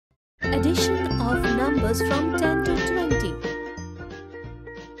Addition of numbers from 10 to 20.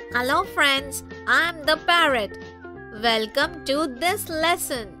 Hello friends, I am the parrot. Welcome to this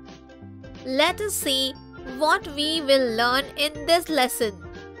lesson. Let us see what we will learn in this lesson.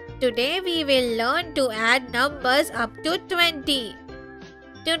 Today we will learn to add numbers up to 20.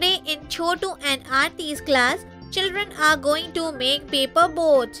 Today in Chotu and Aarti's class, children are going to make paper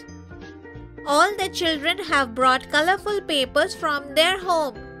boats. All the children have brought colorful papers from their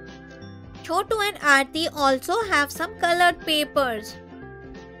home. Chotu and Aarti also have some colored papers.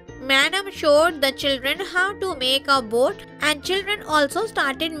 Madam showed the children how to make a boat and children also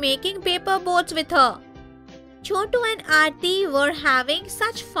started making paper boats with her. Chotu and Aarti were having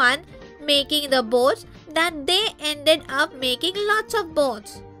such fun making the boats that they ended up making lots of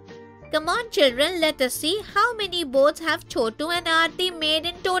boats. Come on children, let us see how many boats have Chotu and Aarti made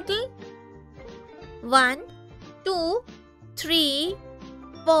in total. 1, 2, 3,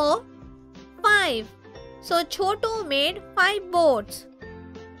 4, 5. So Chotu made 5 boats.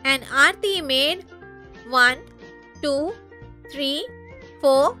 And Aarti made 1, 2, 3,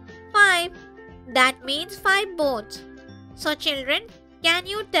 4, 5. That means 5 boats. So children, can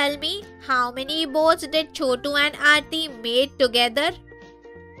you tell me how many boats did Chotu and Aarti made together?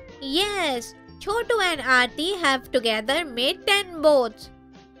 Yes, Chotu and Aarti have together made 10 boats.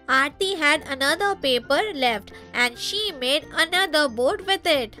 Aarti had another paper left and she made another boat with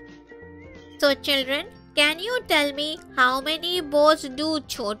it. So children, can you tell me how many boats do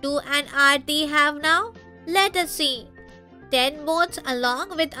Chotu and Aarti have now? Let us see. 10 boats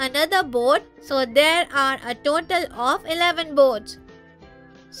along with another boat, so there are a total of 11 boats.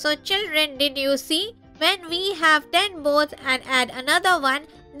 So children, did you see? When we have 10 boats and add another one,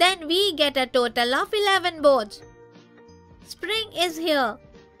 then we get a total of 11 boats. Spring is here.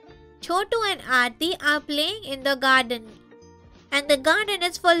 Chotu and Aarti are playing in the garden. And the garden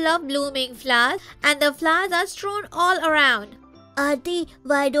is full of blooming flowers and the flowers are strewn all around. Aarti,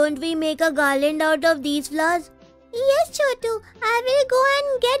 why don't we make a garland out of these flowers? Yes, Chotu, I will go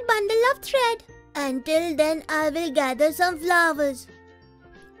and get bundle of thread. Until then, I will gather some flowers.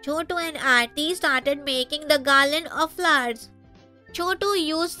 Chotu and Aarti started making the garland of flowers. Chotu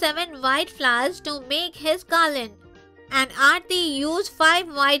used 7 white flowers to make his garland. And Aarti used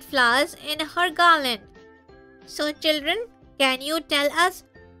 5 white flowers in her garland. So children, can you tell us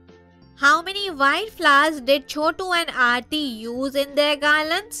how many white flowers did Chotu and Aarti use in their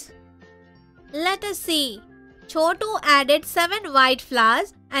garlands? Let us see. Chotu added 7 white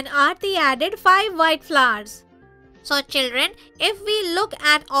flowers and Aarti added 5 white flowers. So children, if we look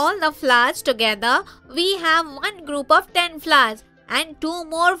at all the flowers together, we have one group of 10 flowers and 2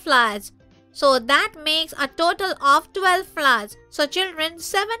 more flowers. So that makes a total of 12 flowers. So children,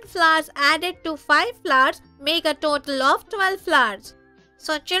 7 flowers added to 5 flowers make a total of 12 flowers.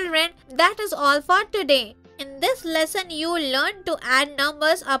 So children, that is all for today. In this lesson, you learn to add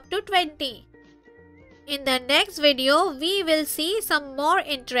numbers up to 20. In the next video, we will see some more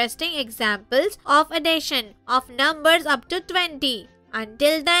interesting examples of addition of numbers up to 20.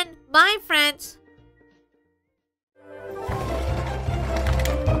 Until then, bye friends.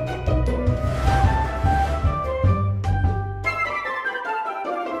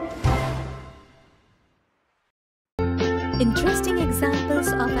 Interesting examples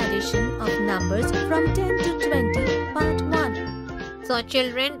of addition of numbers from 10 to 20, part 1. So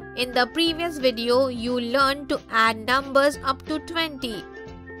children, in the previous video, you learned to add numbers up to 20.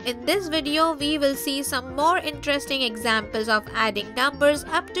 In this video, we will see some more interesting examples of adding numbers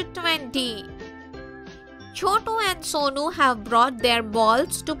up to 20. Chotu and Sonu have brought their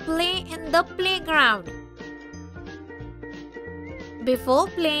balls to play in the playground. Before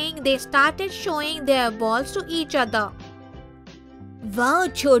playing, they started showing their balls to each other. Wow,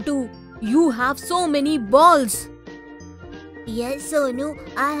 Chotu, you have so many balls. Yes, Sonu,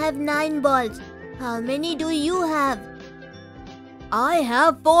 I have 9 balls. How many do you have? I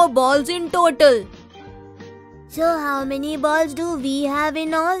have 4 balls in total. So how many balls do we have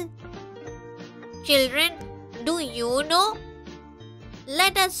in all? Children, do you know?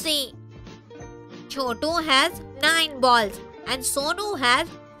 Let us see. Chotu has 9 balls and Sonu has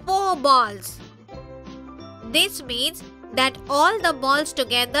 4 balls. This means that all the balls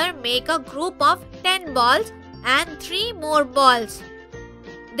together make a group of 10 balls and 3 more balls.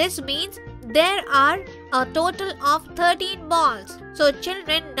 This means there are a total of 13 balls. So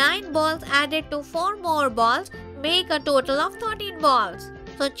children, 9 balls added to 4 more balls make a total of 13 balls.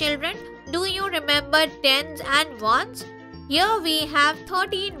 So children, do you remember tens and ones? Here we have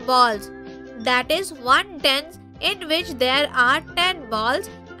 13 balls. That is 1 tens in which there are 10 balls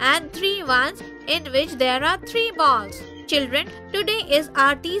and 3 ones in which there are 3 balls. children, today is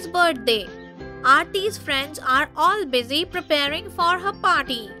Aarti's birthday. Aarti's friends are all busy preparing for her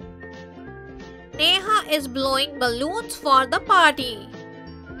party. Neha is blowing balloons for the party.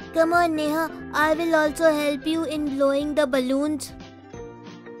 Come on, Neha. I will also help you in blowing the balloons.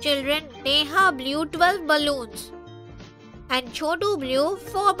 Children, Neha blew 12 balloons and Chotu blew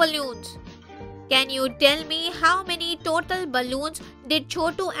 4 balloons. Can you tell me how many total balloons did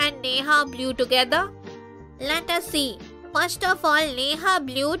Chotu and Neha blew together? Let us see. First of all, Neha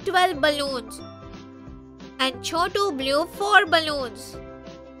blew 12 balloons and Chotu blew 4 balloons.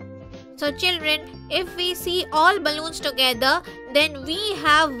 So children, if we see all balloons together, then we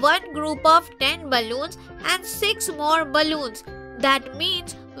have one group of 10 balloons and 6 more balloons. That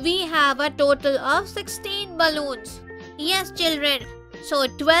means we have a total of 16 balloons. Yes children, so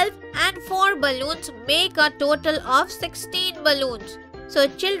 12 and 4 balloons make a total of 16 balloons. So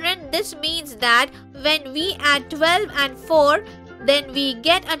children, this means that when we add 12 and 4, then we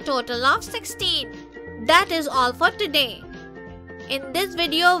get a total of 16. That is all for today. In this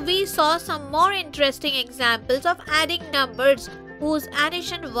video, we saw some more interesting examples of adding numbers whose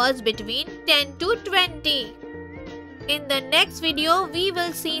addition was between 10 to 20. In the next video, we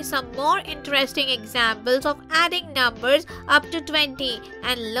will see some more interesting examples of adding numbers up to 20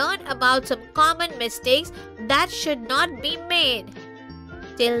 and learn about some common mistakes that should not be made.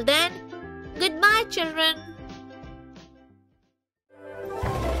 Till then, goodbye children.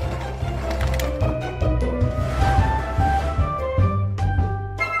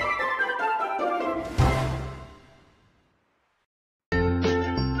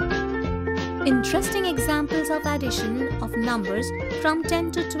 Interesting examples of addition of numbers from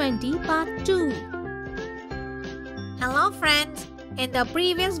 10 to 20 part 2. Hello friends. In the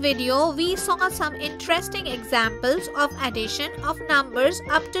previous video, we saw some interesting examples of addition of numbers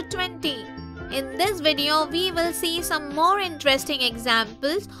up to 20. In this video, we will see some more interesting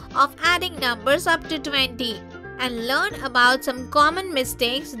examples of adding numbers up to 20 and learn about some common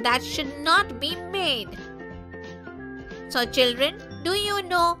mistakes that should not be made. So children, do you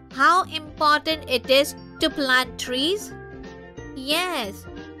know how important it is to plant trees? Yes.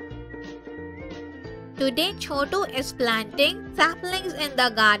 Today Chotu is planting saplings in the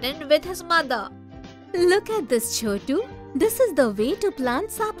garden with his mother. Look at this, Chotu. This is the way to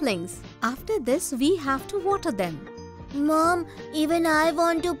plant saplings. After this, we have to water them. Mom, even I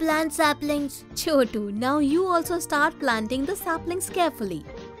want to plant saplings. Chotu, now you also start planting the saplings carefully.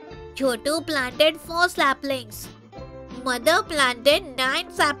 Chotu planted 4 saplings. Mother planted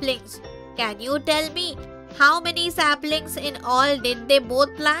 9 saplings. Can you tell me how many saplings in all did they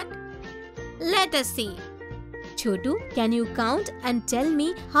both plant? Let us see. Chotu, can you count and tell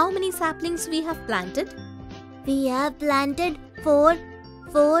me how many saplings we have planted? We have planted 4,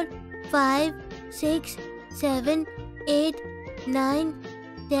 5, 6, 7, 8, 9,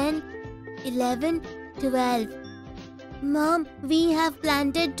 10, 11, 12. Mom, we have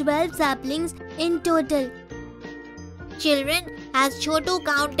planted 12 saplings in total. Children, has Chotu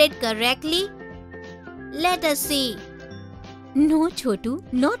counted correctly? Let us see. No, Chotu,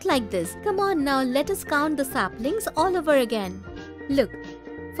 not like this. Come on now, let us count the saplings all over again. Look,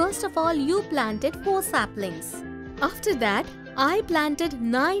 first of all, you planted 4 saplings. After that, I planted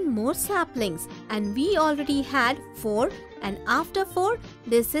 9 more saplings and we already had 4, and after 4,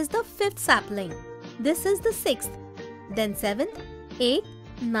 this is the 5th sapling. This is the 6th, then 7th, 8th,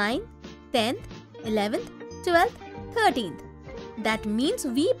 9th, 10th, 11th, 12th, 13th. That means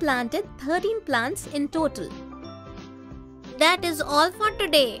we planted 13 plants in total. That is all for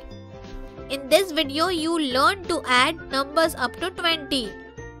today. In this video, you learned to add numbers up to 20.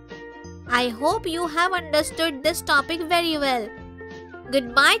 I hope you have understood this topic very well.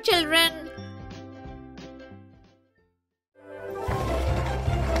 Goodbye, children.